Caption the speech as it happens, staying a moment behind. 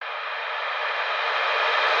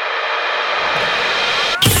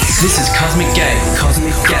This is Cosmic Gate.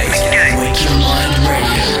 Cosmic Gate. Wake Your Mind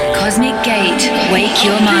Radio. Cosmic Gate. Wake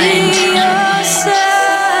Your Mind.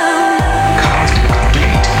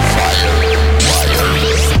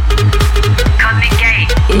 Cosmic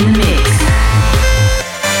Gate. In the mix.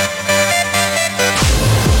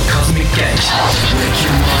 Cosmic Gate. Wake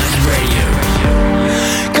Your Mind Radio.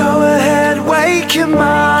 Go ahead, wake your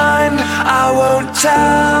mind. I won't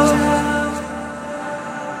tell.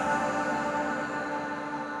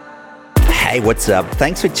 Hey, what's up?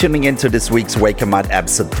 Thanks for tuning in to this week's Wake Your Mind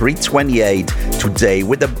episode 328. Today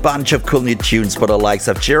with a bunch of cool new tunes for the likes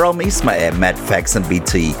of Jerome Isma-Ae, Matt Fax and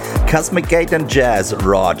BT, Cosmic Gate and Jazz,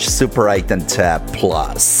 Raj, Super 8 and Tab,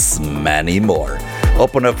 plus many more.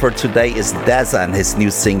 Opener for today is Dazza and his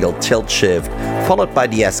new single Tilt Shift, followed by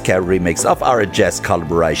the SK remix of our jazz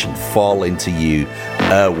collaboration Fall Into You.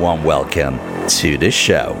 A warm welcome to the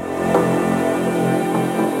show.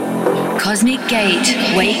 Cosmic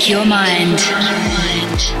Gate, wake your mind.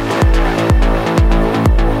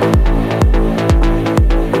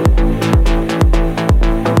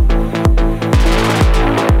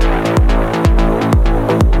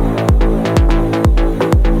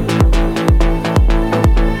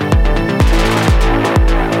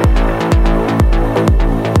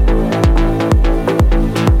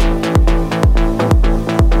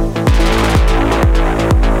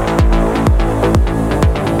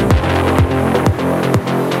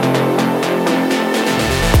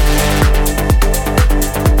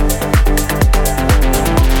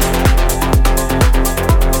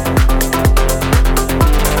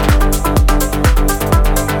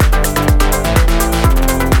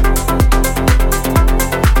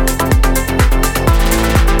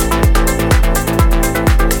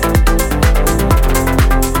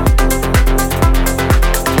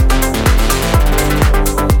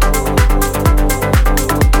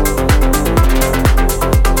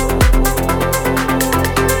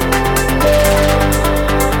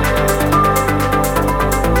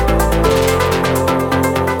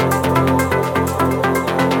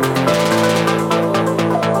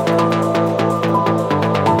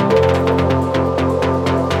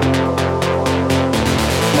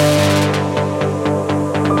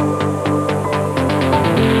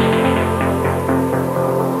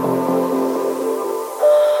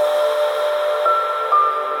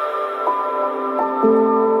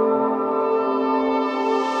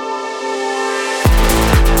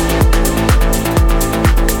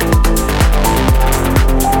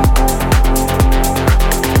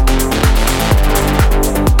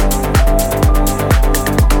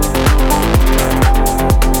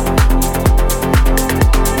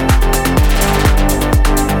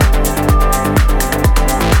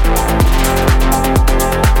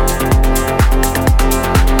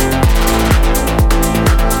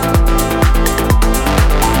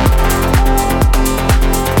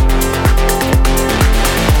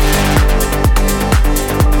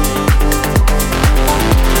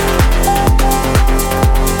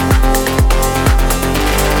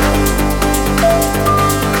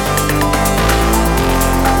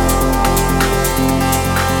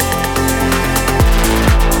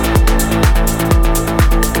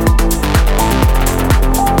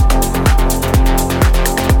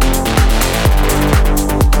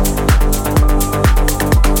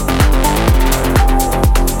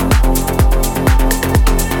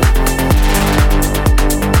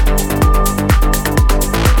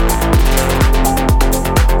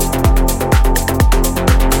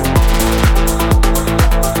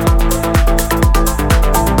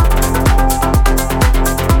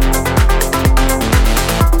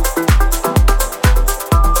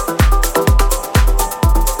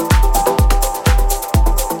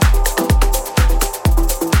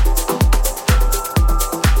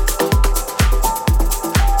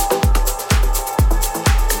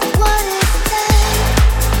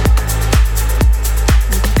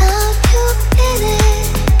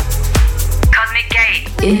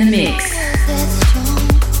 In the mix.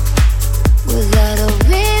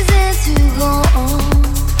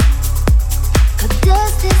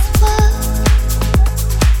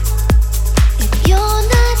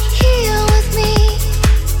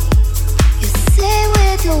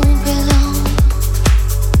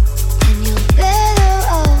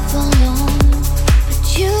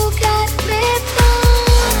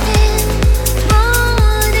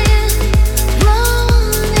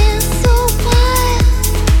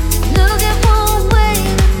 No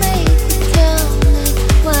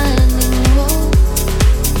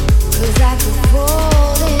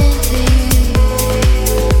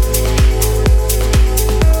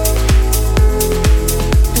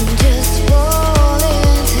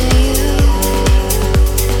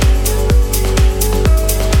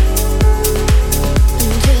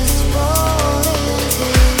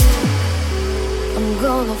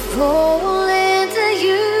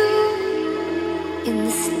In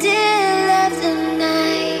the still of the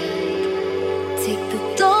night, take the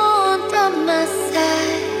dawn from my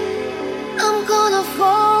side. I'm gonna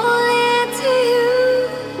fall into you,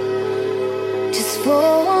 just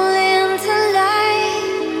fall into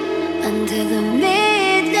light under the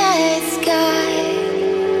midnight sky.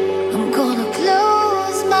 I'm gonna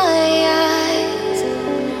close my eyes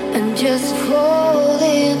and just fall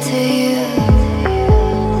into you.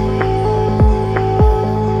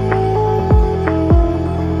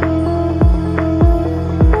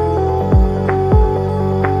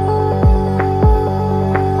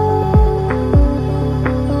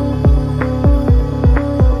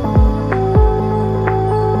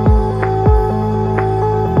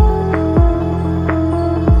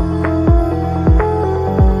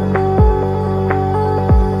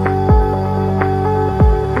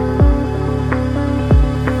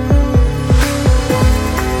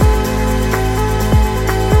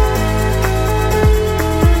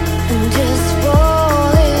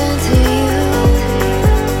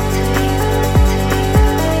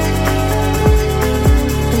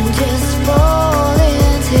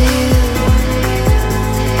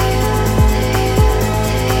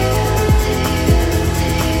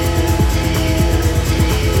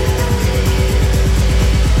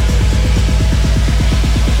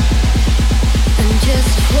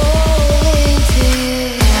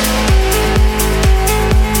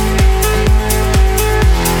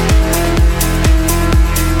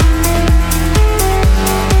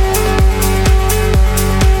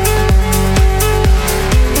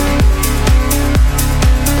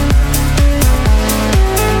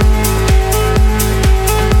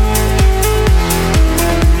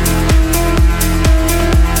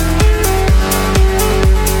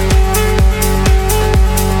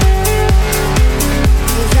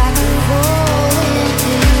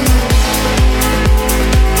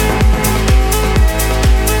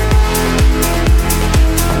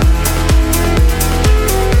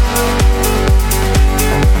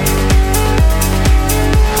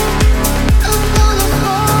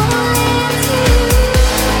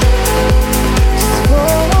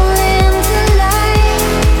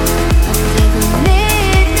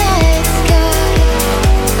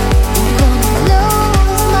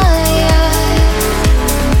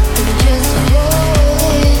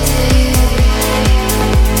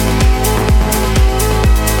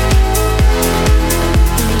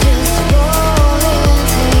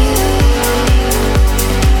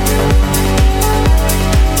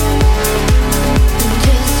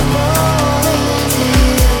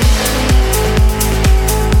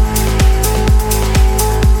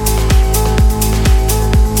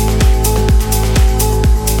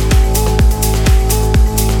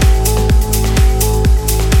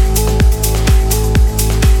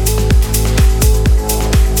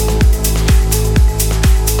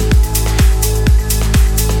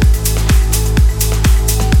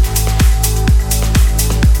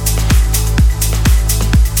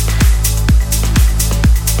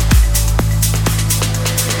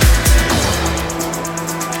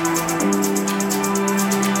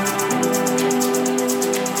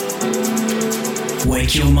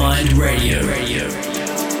 Wake Your Mind Radio.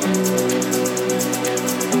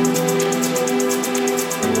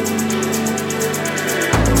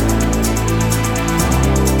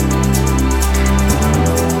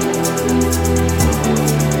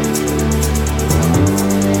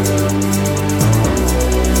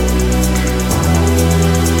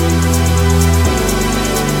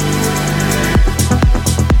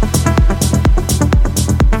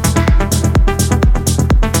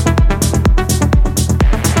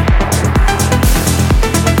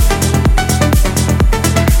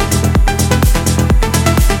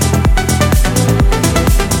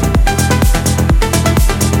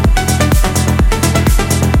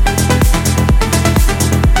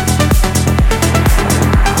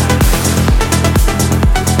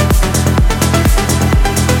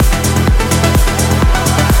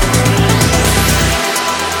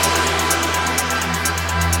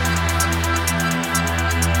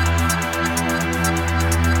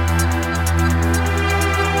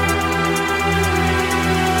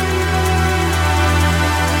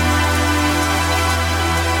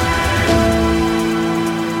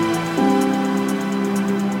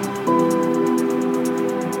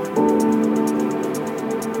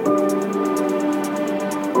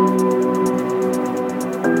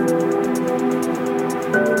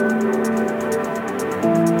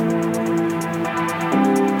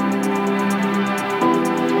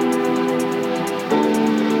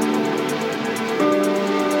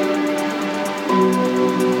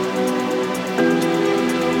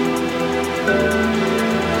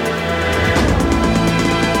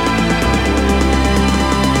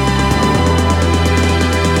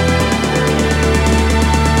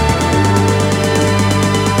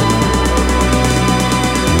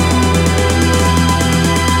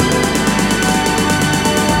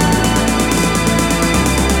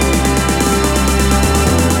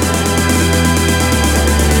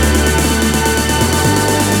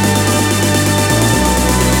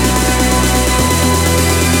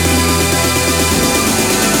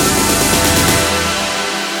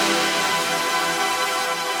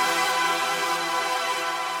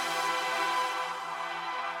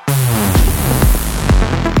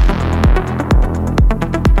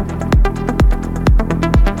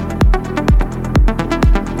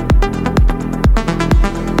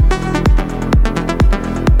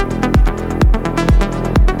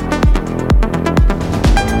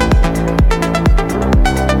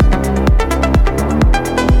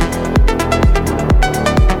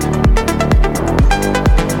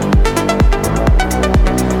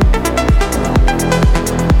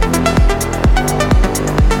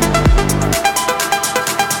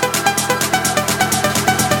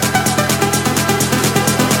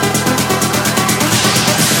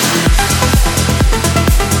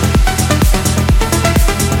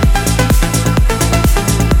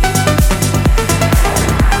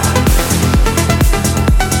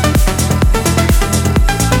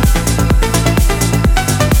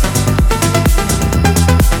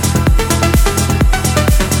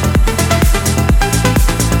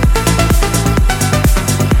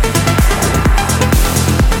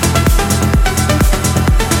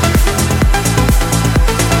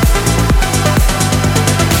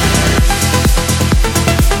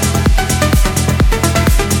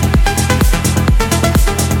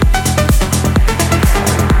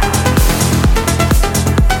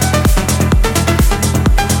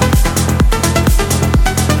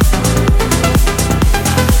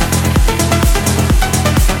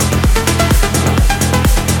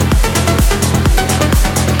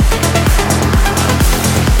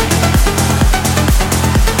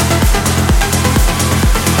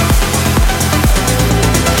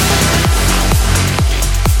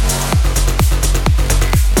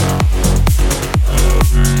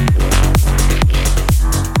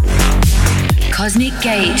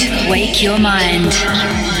 Gate, wake your mind.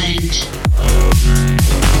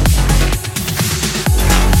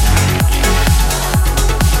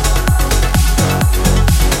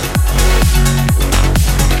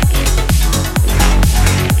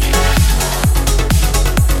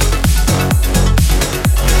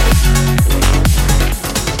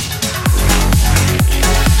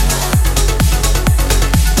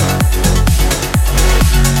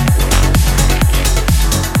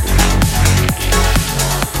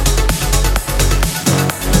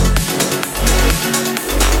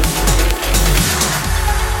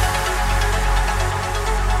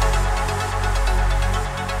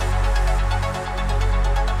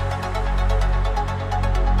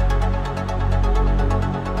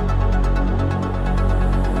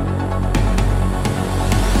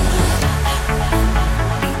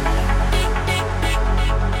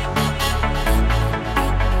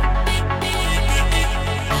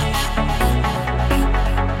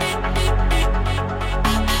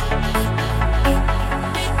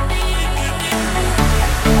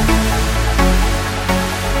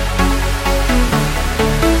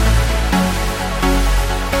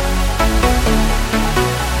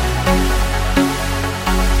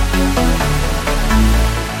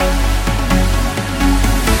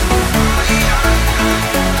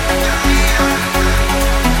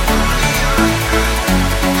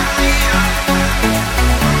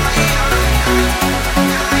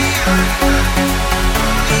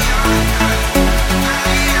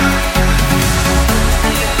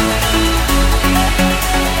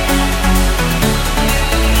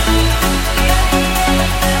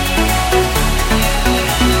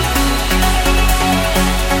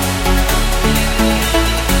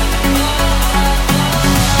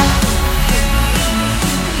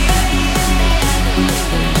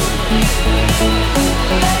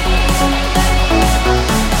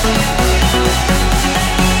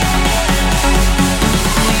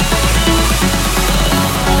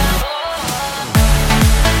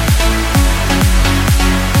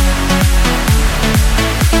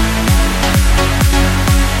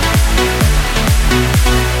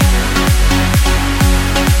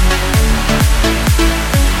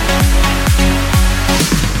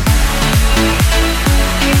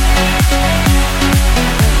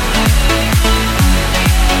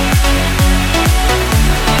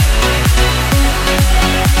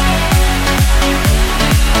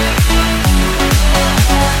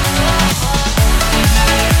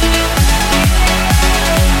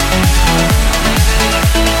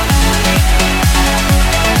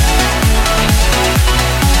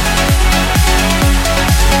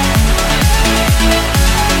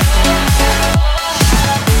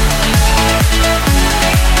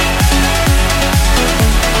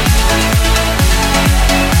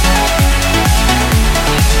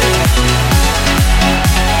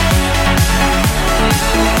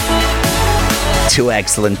 Two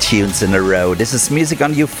excellent tunes in a row. This is music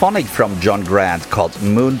on Euphonic from John Grant called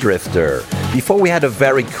Moondrifter. Before we had a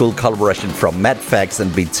very cool collaboration from Matt Fax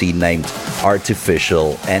and BT named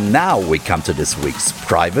Artificial. And now we come to this week's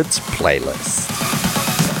private playlist.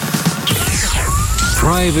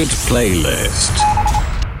 Private playlist.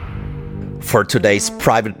 For today's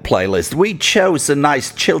private playlist, we chose a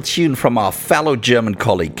nice chill tune from our fellow German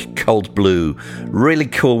colleague Cold Blue. Really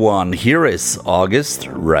cool one. Here is August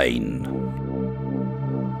Rain.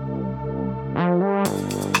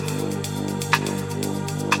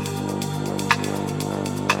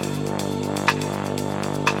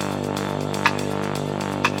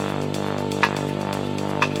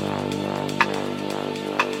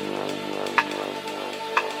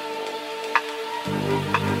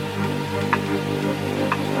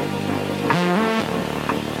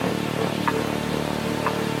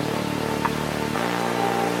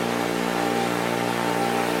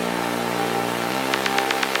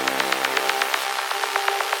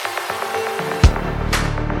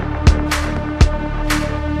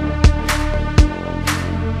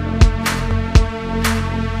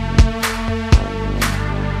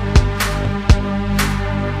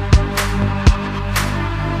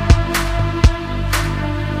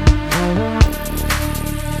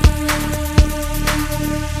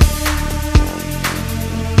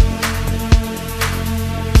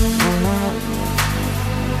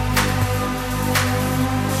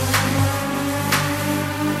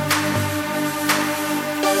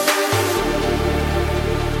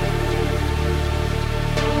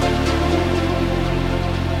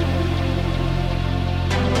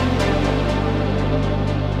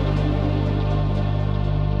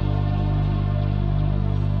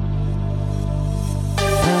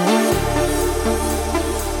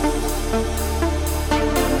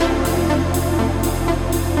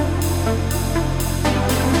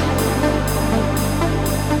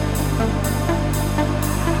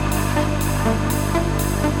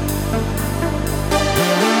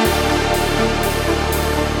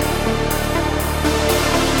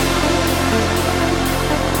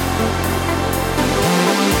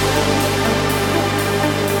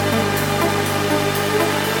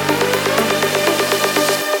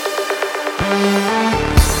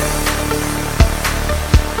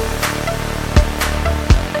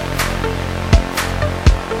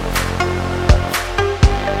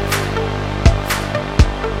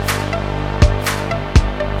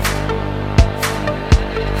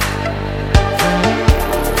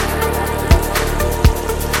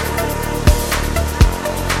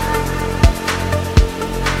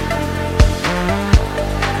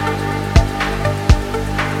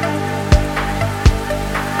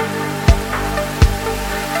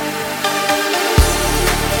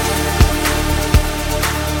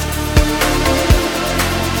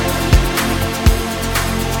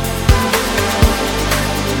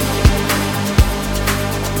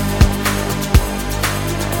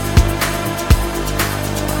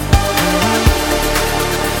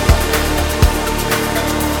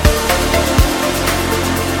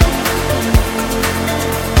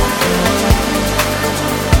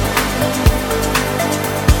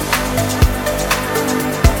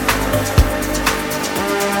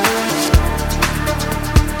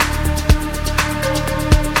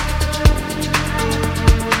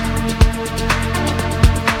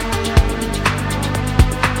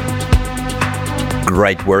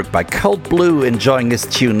 Great work by Cold Blue, enjoying his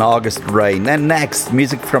tune August Rain. And next,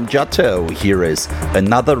 music from Giotto. Here is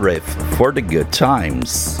another riff for the good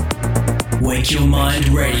times. Wake Your Mind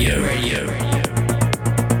Radio.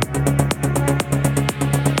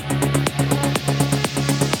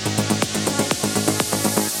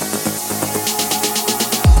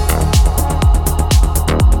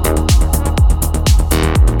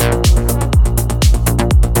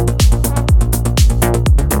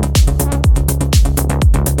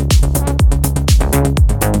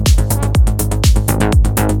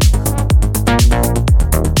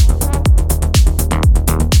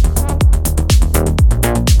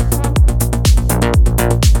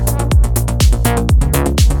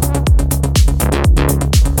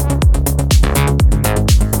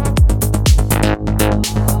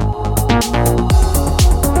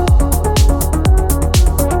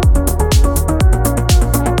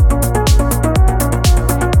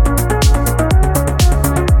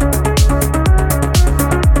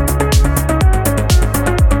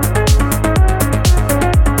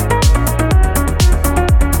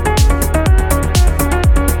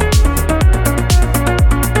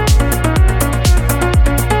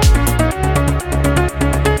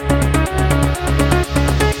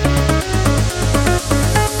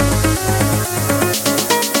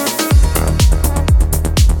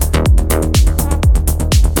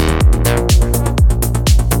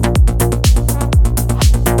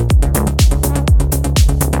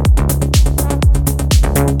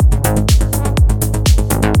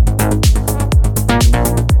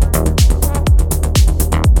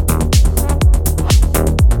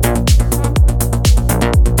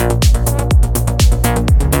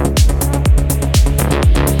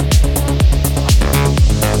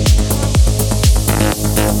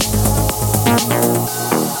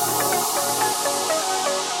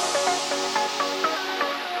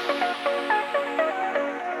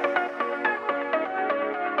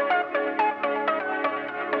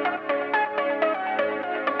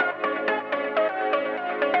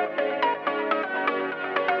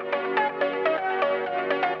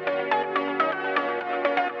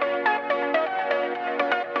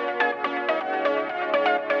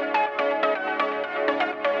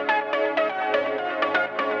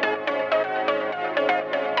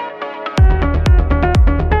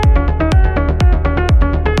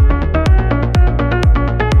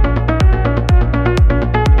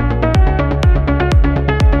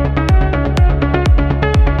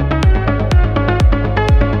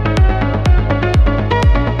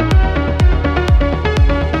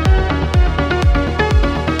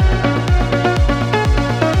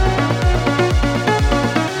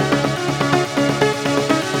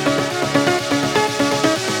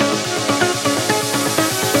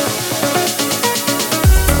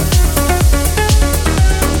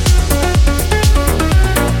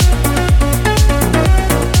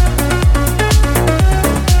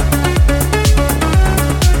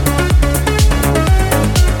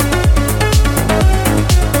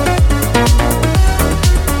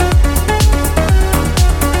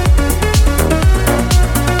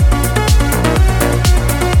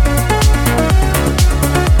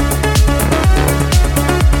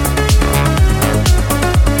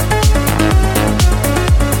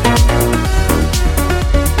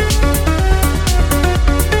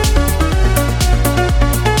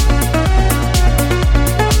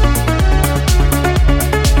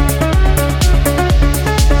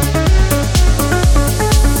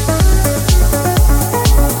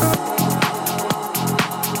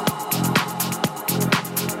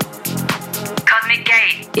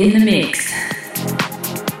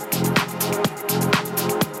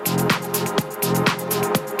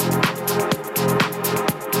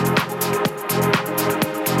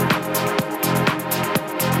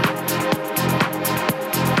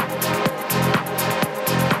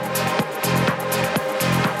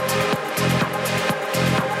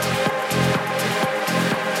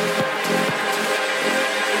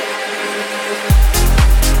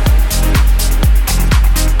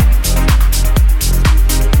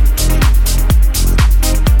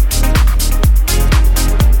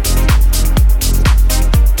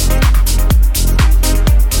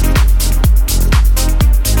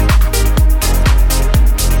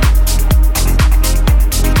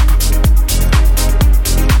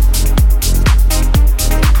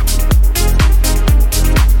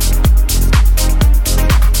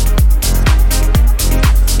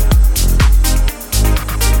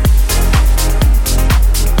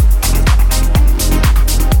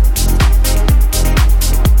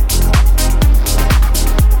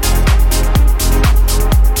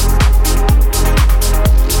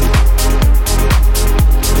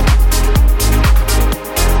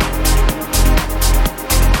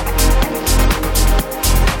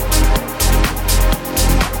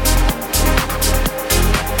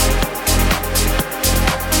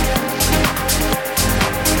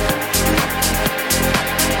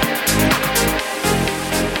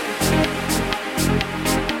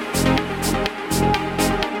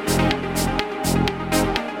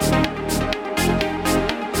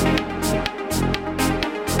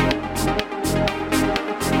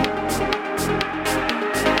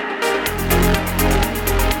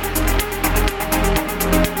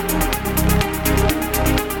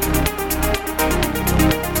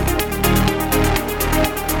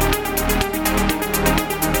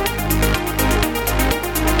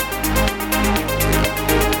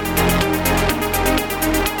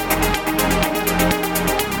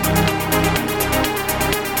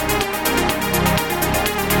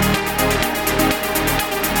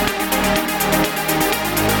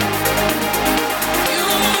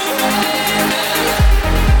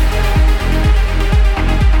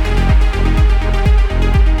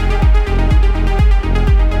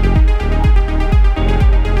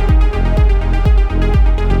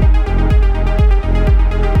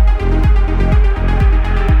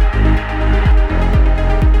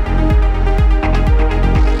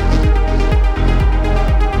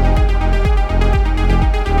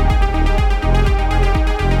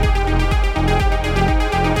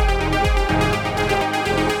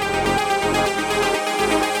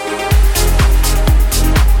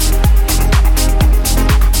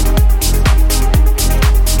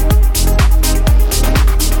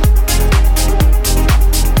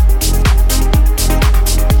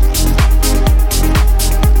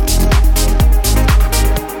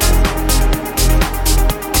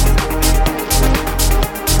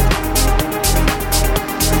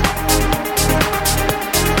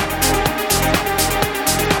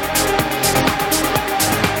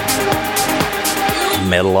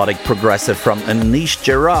 Melodic progressive from Anish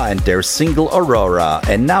Jara and their single Aurora.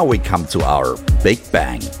 And now we come to our Big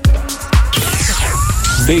Bang.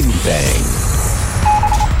 Big Bang.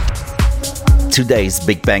 Today's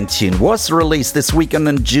Big Bang tune was released this weekend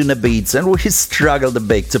on Juno Beats, and we struggled a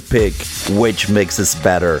bit to pick which mix is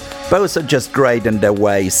better. Both are just great in their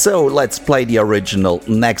way, so let's play the original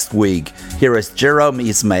next week. Here is Jerome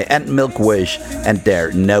Isma and Milkwish and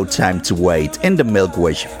their No Time to Wait in the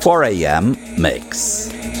Milkwish 4 a.m. mix.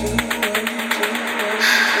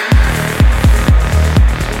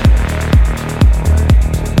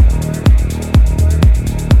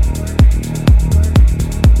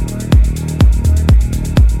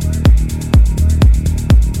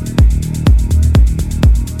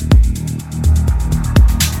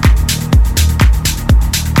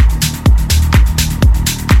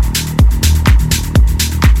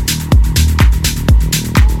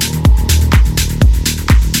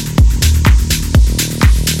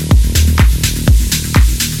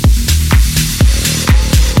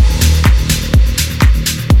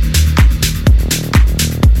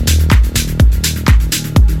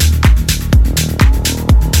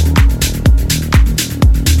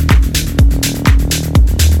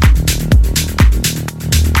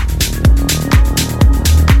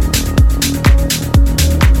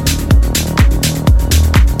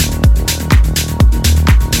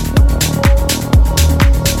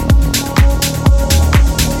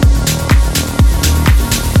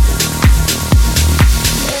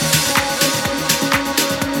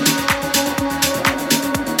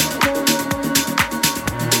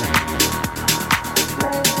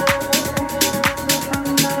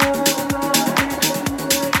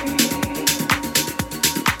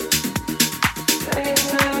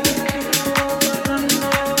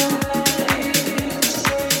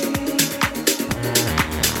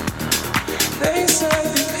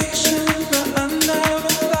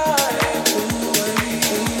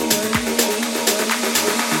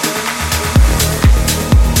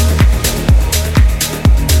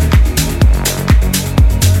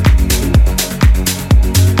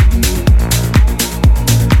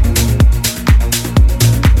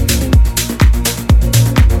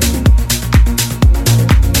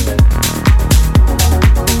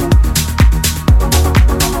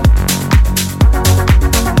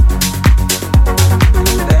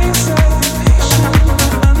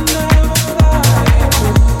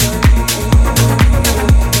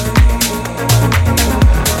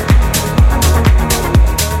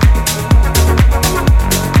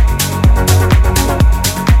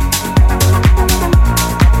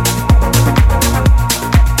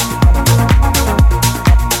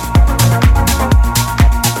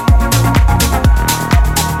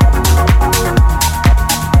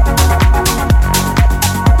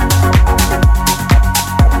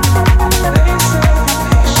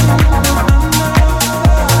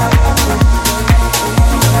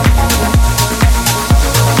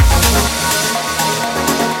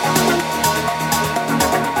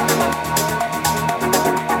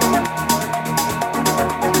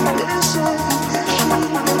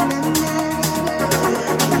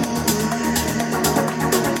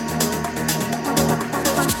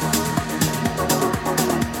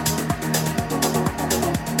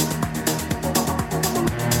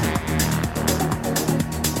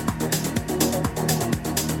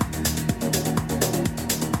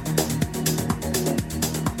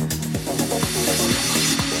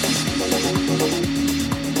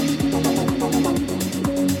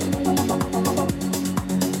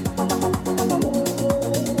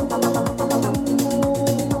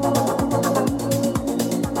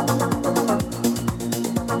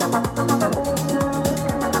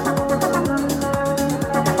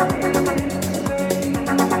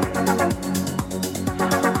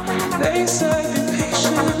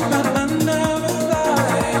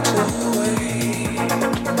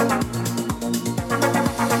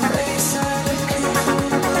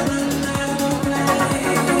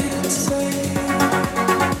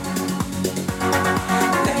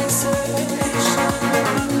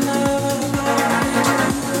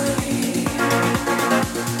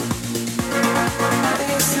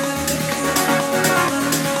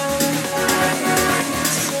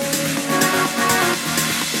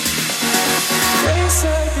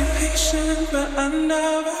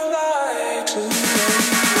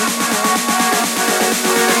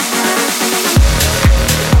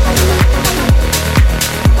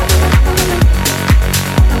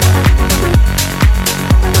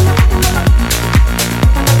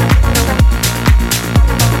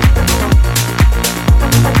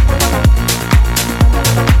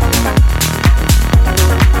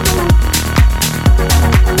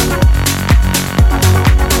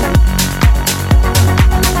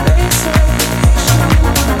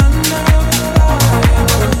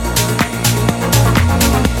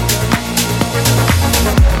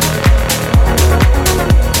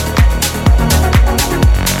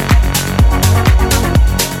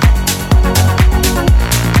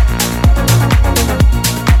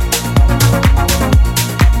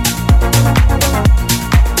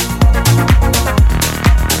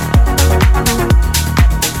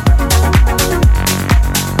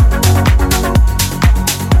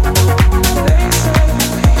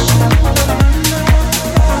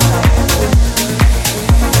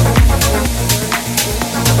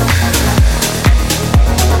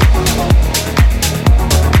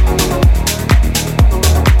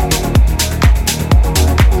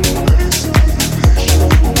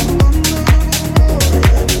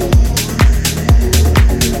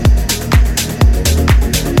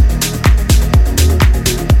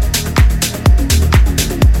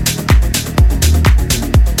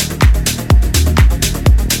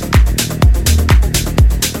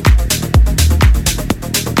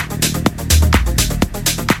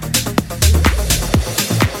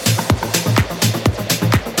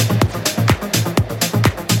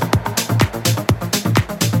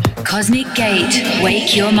 Cosmic Gate,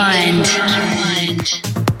 wake your mind.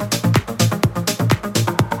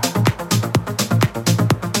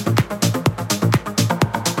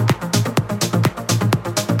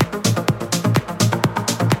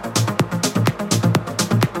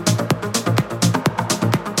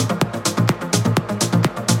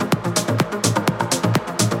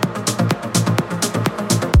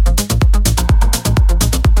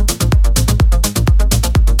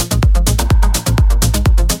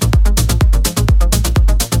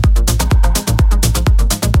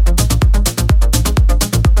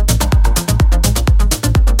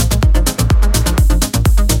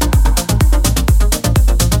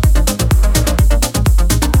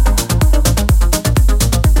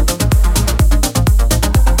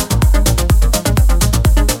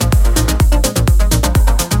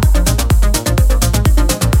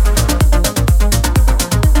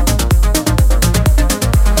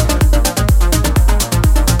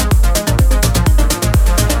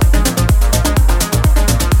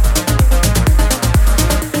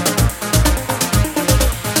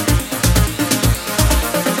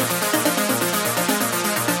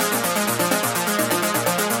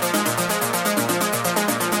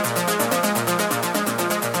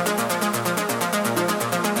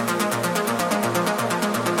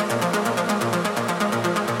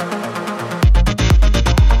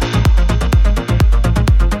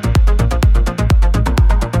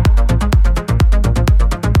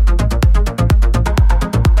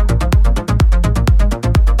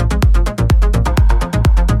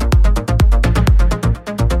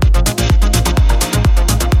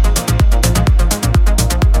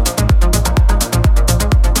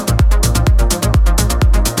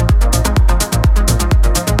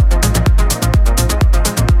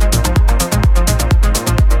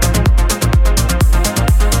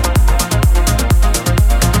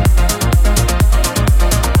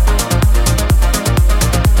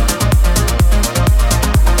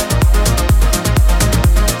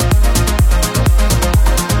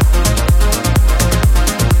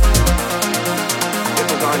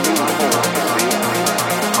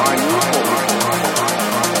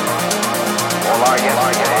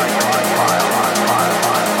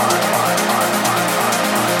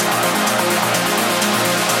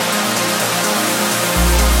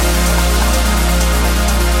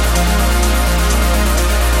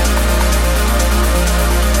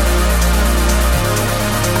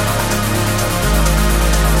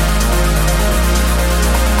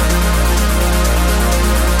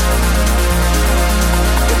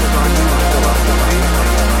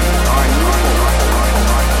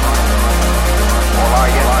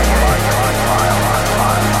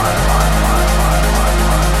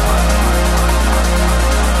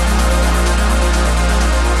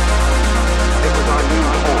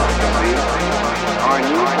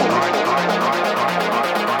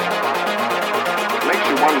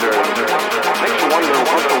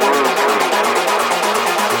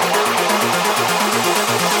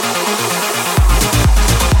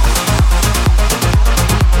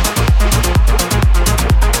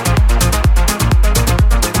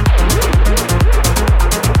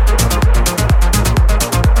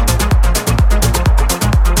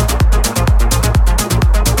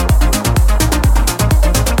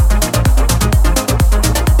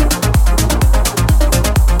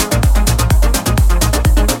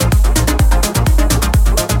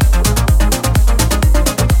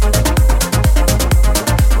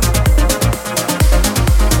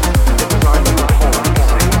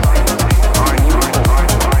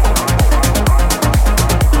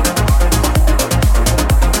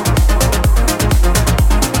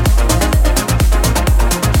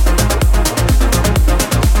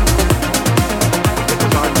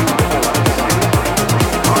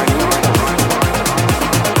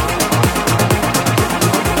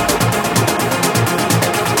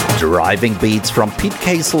 Driving beats from Pete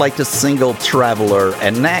K's latest single Traveler,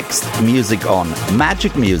 and next music on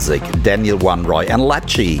Magic Music, Daniel Wanroy and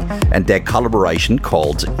Lachi, and their collaboration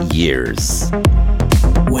called Years.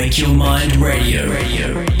 Wake Your Mind Radio.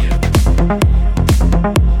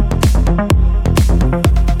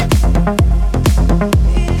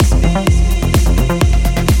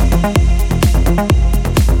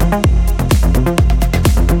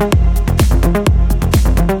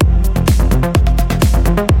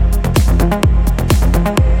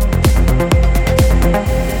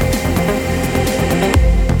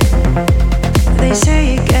 They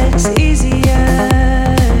say it gets easier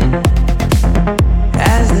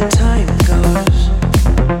as the time goes.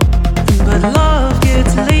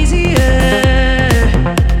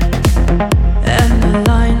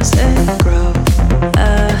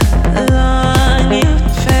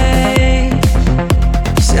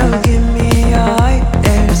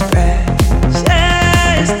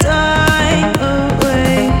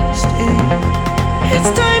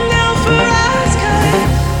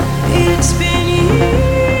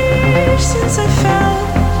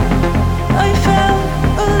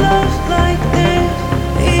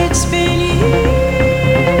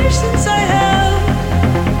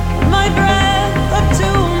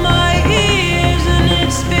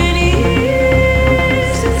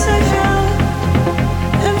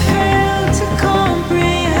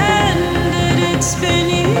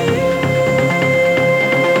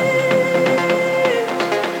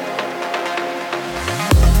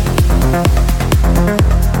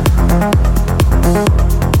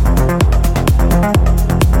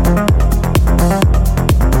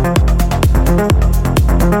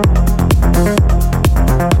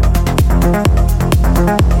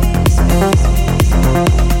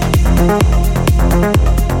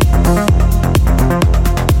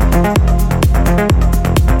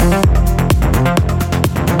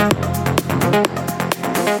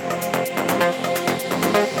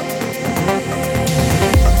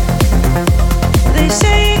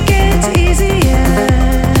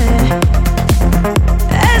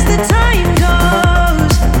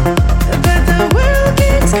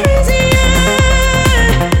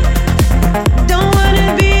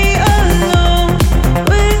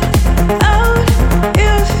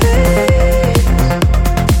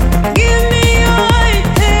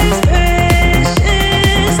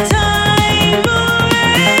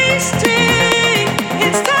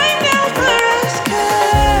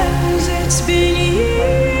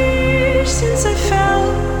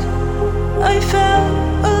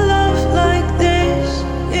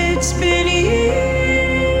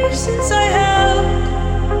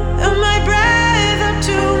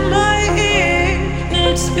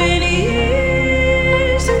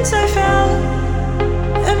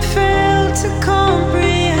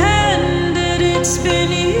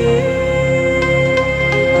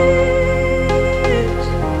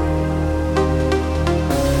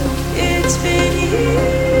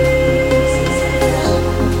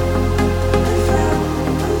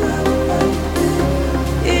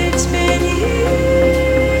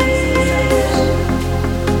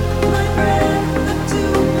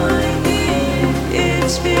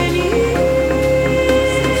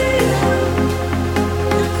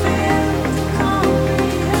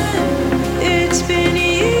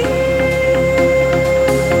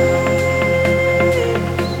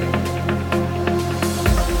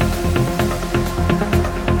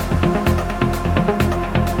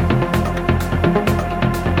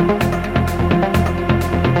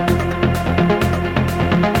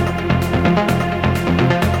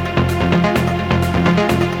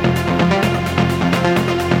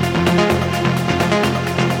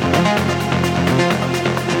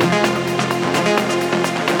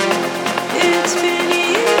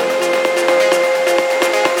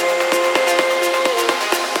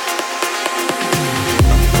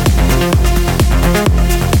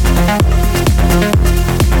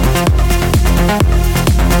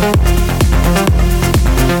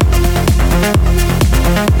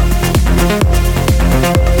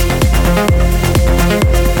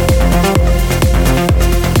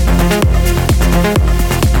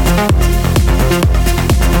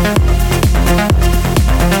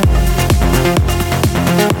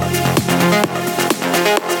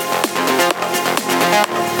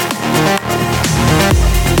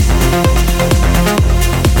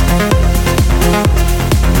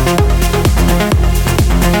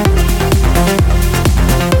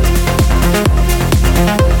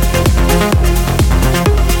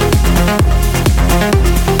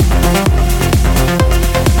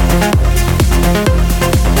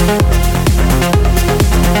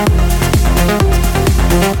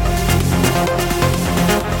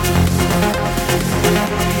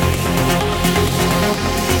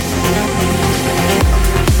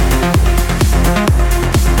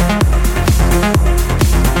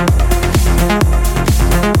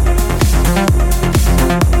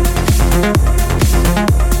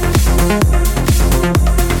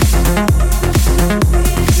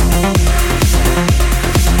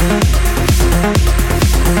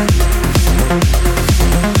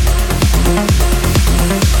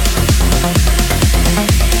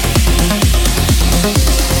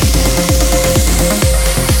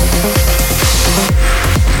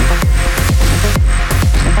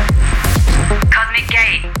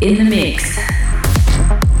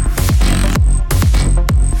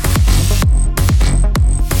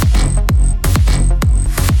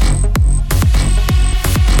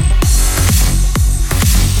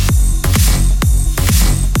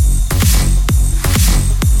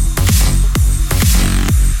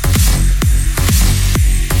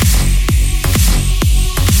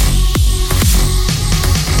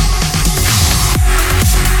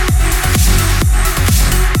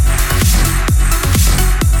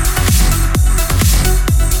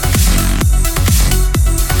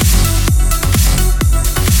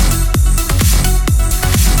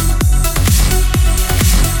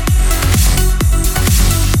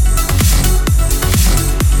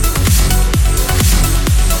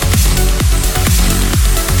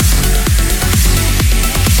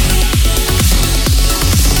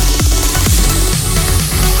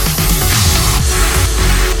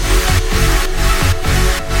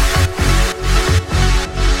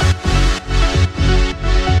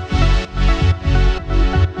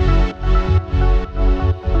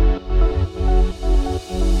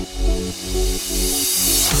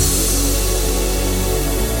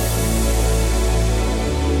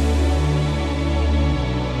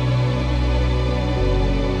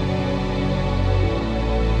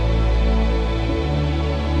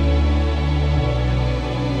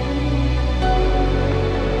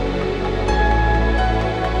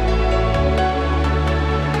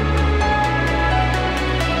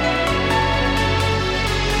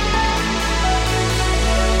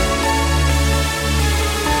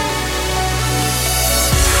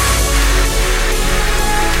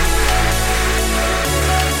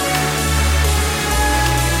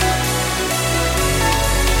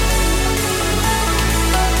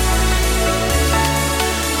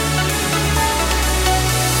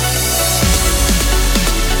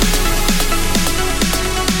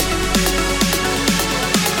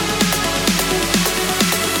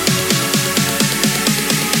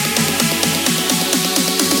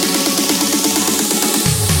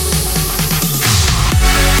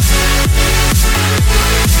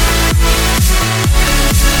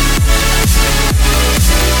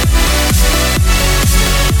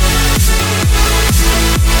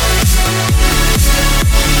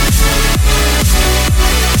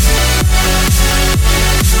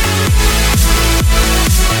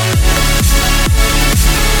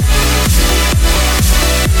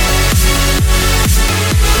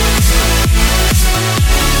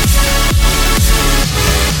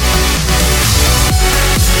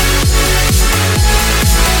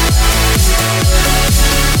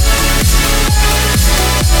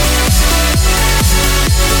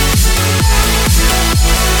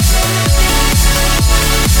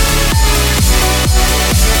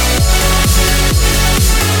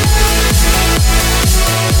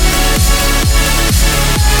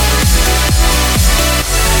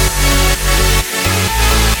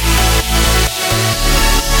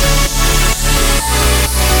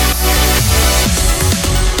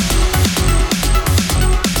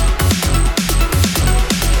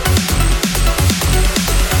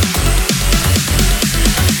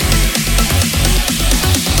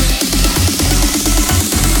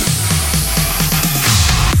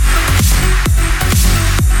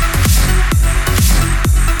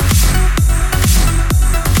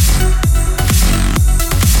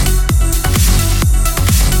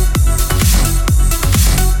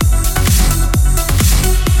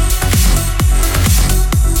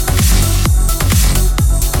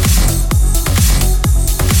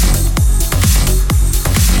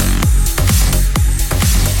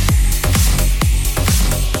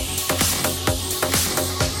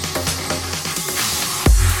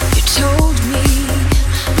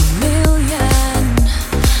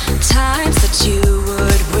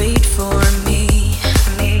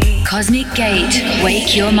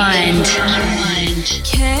 Wake your mind.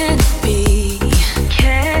 Can't be,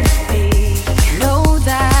 know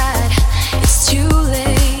that it's too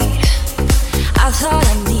late. I thought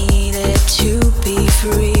I needed to be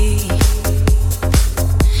free,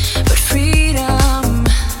 but freedom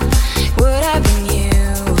would have been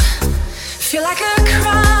you. Feel like a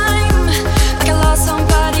crime, like I lost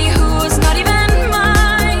somebody who was not even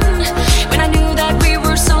mine. When I knew that we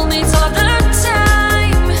were soulmates all the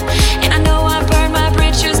time, and I know I burned my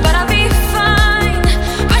bridges, but I'll be fine.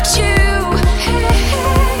 But you,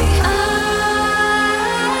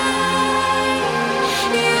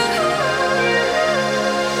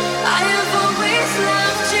 I have always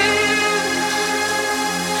loved you.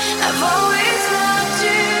 I've always loved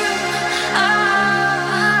you.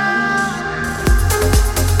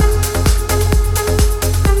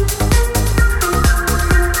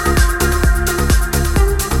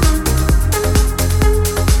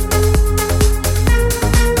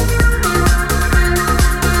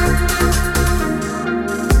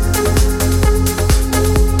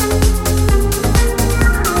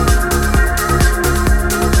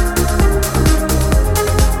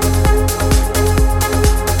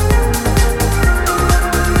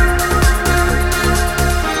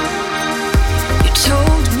 You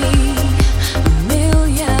told me a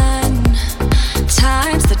million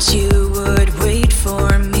times that you would wait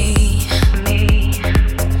for me.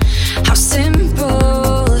 How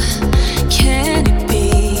simple can it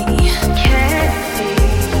be?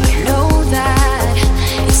 Know that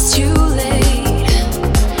it's too late.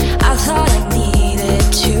 I thought I needed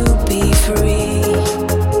to be free,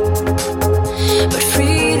 but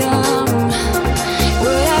freedom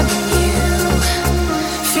would have been you.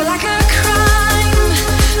 Feel like a crime,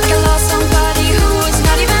 like I lost somebody who was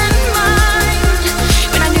not even mine.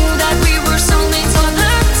 When I knew that we were soulmates all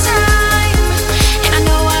the time, and I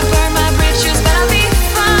know I burned my bridges, but I'll be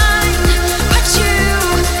fine. But you,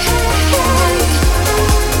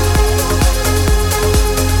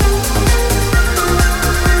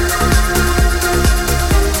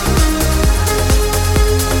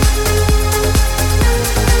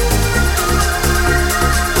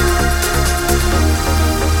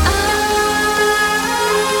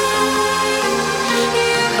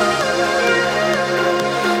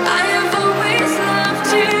 I have always loved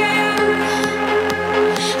you.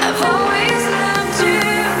 I've always loved you.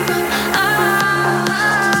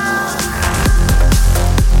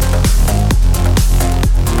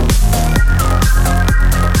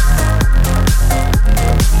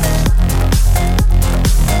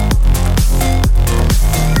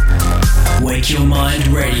 Wake Your Mind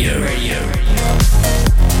Radio.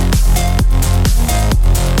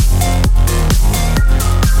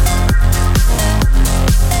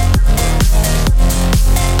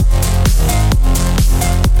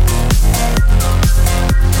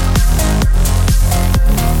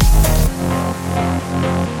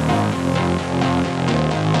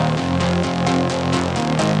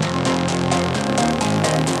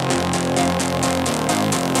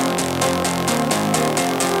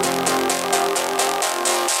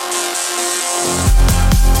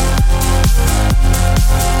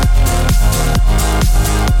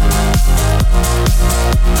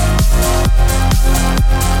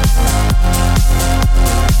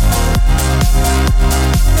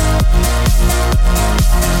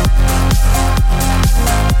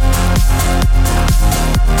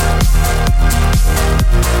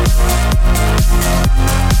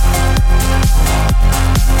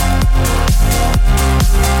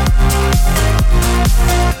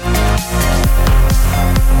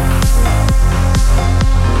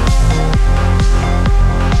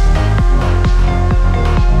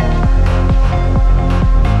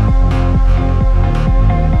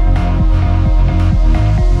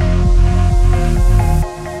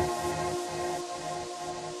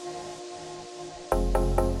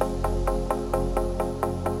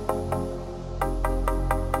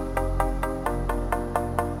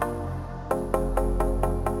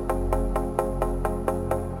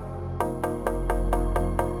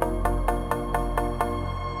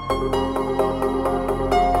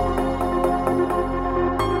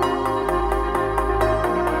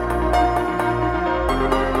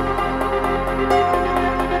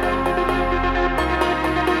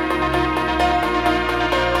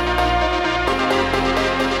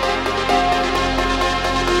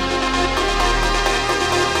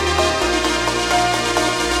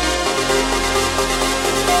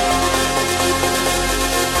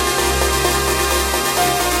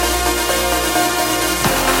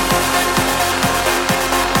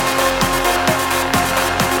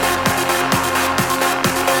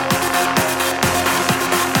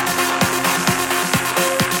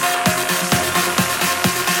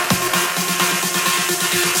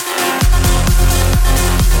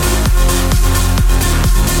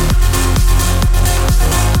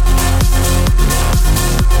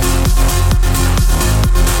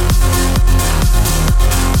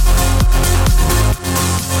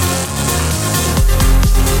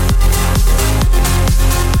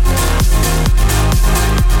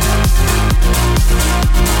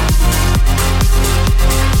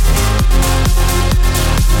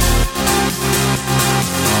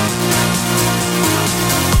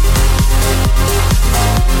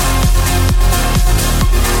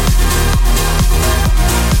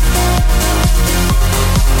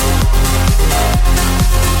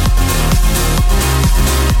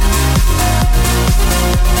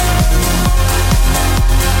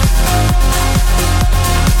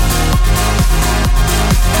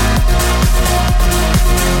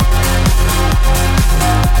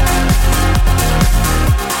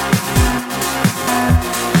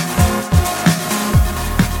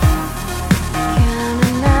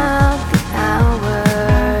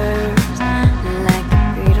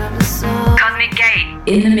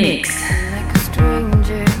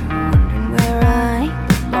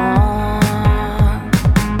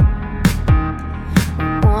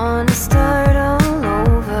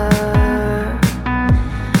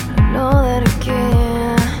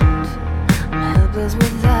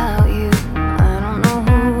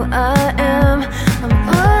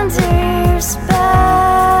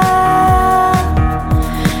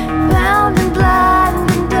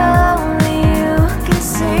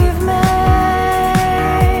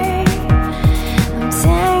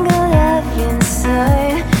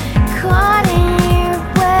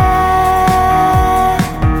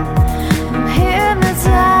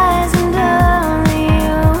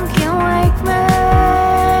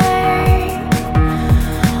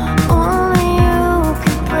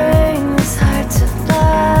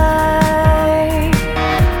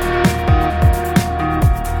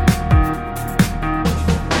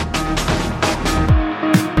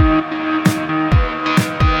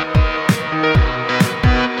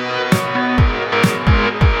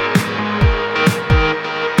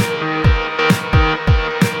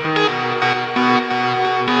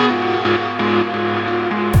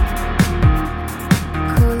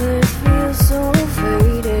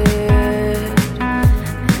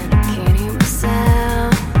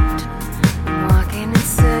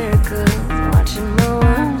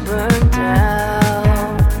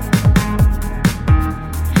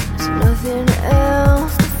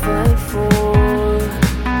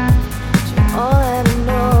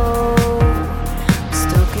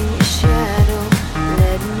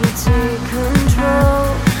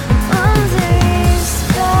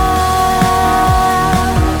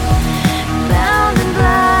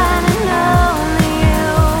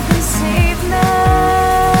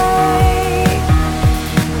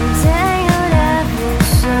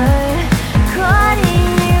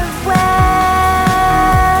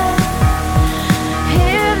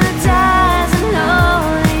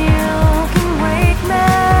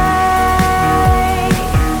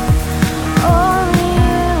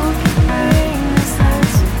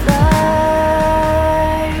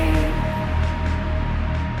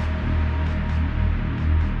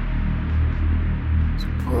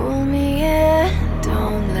 Pull me in,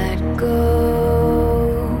 don't let go.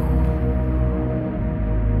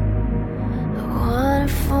 I wanna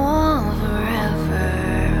fall forever,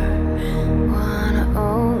 wanna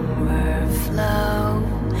overflow.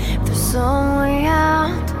 If there's some way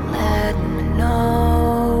out, let me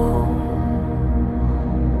know.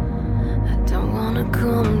 I don't wanna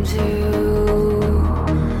come to,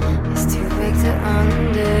 it's too big to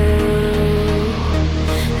undo.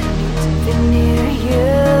 I need to be near you.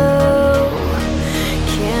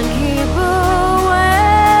 Can't keep away.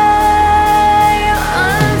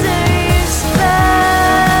 Under your spell,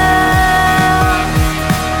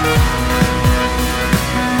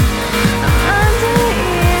 under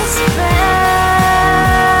your spell,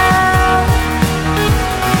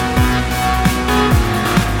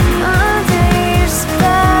 under your spell.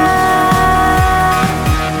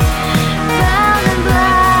 Bound and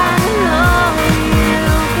blind, and only you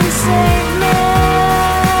can save me.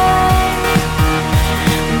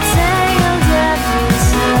 Entangled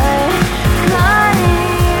endlessly, caught in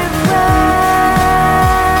your breath.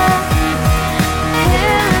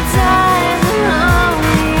 Hypnotized, and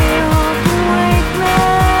only you can wake me.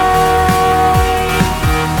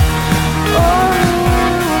 Only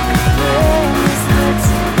you can bring this heart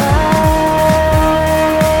to life.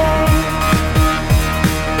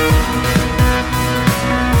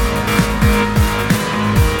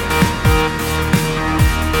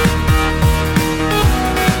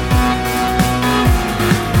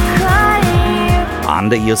 Caught in your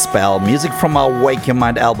Under Your Spell, music from our Wake Your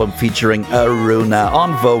Mind album featuring Aruna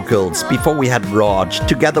on vocals. Before we had Raj,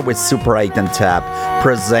 together with Super 8 and Tab,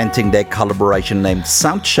 presenting their collaboration named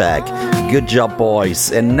Soundcheck. Good job,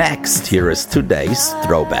 boys. And next, here is today's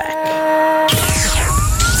throwback.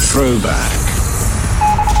 Throwback.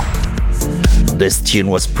 This tune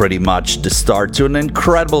was pretty much the start to an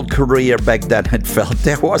incredible career back then. It felt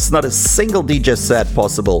there was not a single DJ set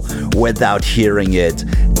possible without hearing it.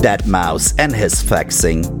 Deadmau5 and his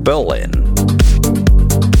Faxing Berlin.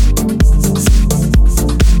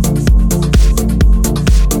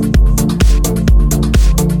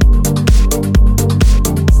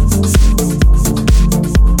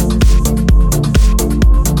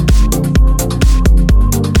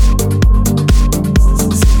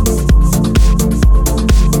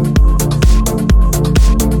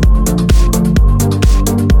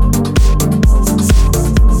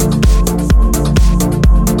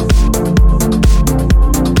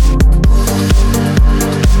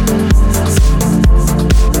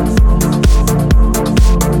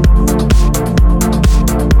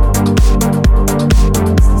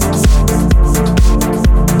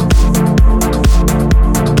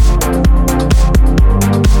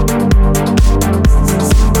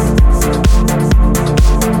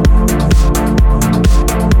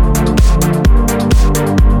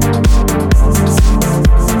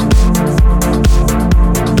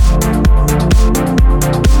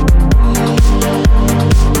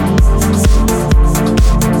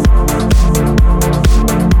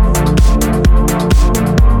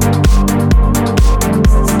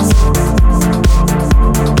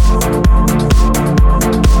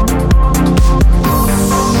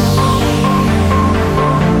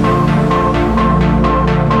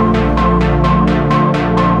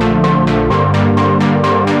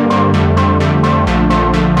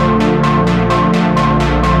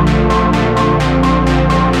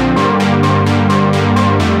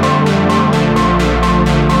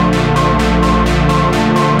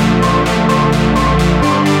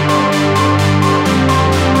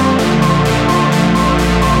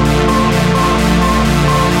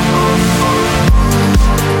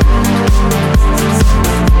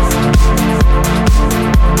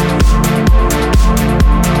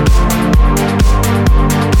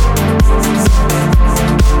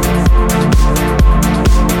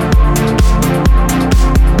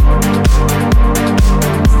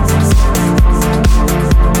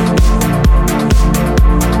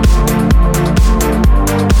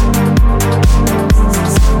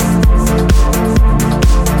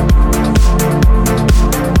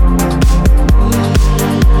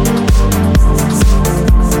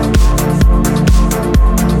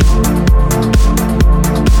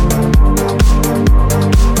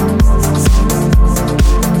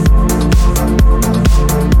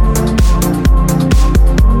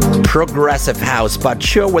 Progressive house, but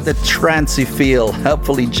sure with a trancy feel.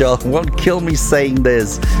 Hopefully Joel won't kill me saying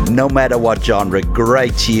this. No matter what genre,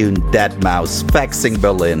 great tune, Deadmau5, Faxing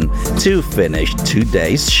Berlin, to finish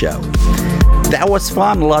today's show. That was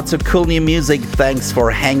fun, lots of cool new music. Thanks for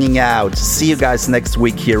hanging out. See you guys next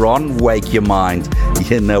week here on Wake Your Mind.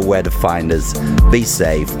 You know where to find us. Be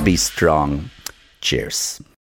safe, be strong. Cheers.